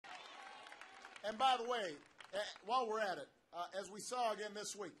And by the way, while we're at it, as we saw again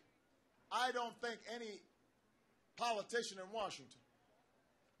this week, I don't think any politician in Washington,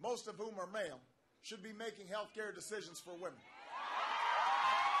 most of whom are male, should be making health care decisions for women.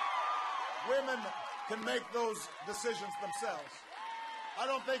 Women can make those decisions themselves. I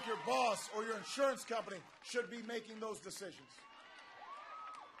don't think your boss or your insurance company should be making those decisions.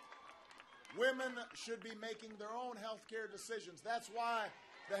 Women should be making their own health care decisions. That's why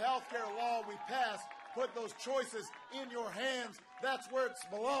the health care law we passed put those choices in your hands. That's where it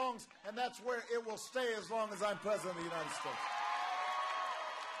belongs, and that's where it will stay as long as I'm President of the United States.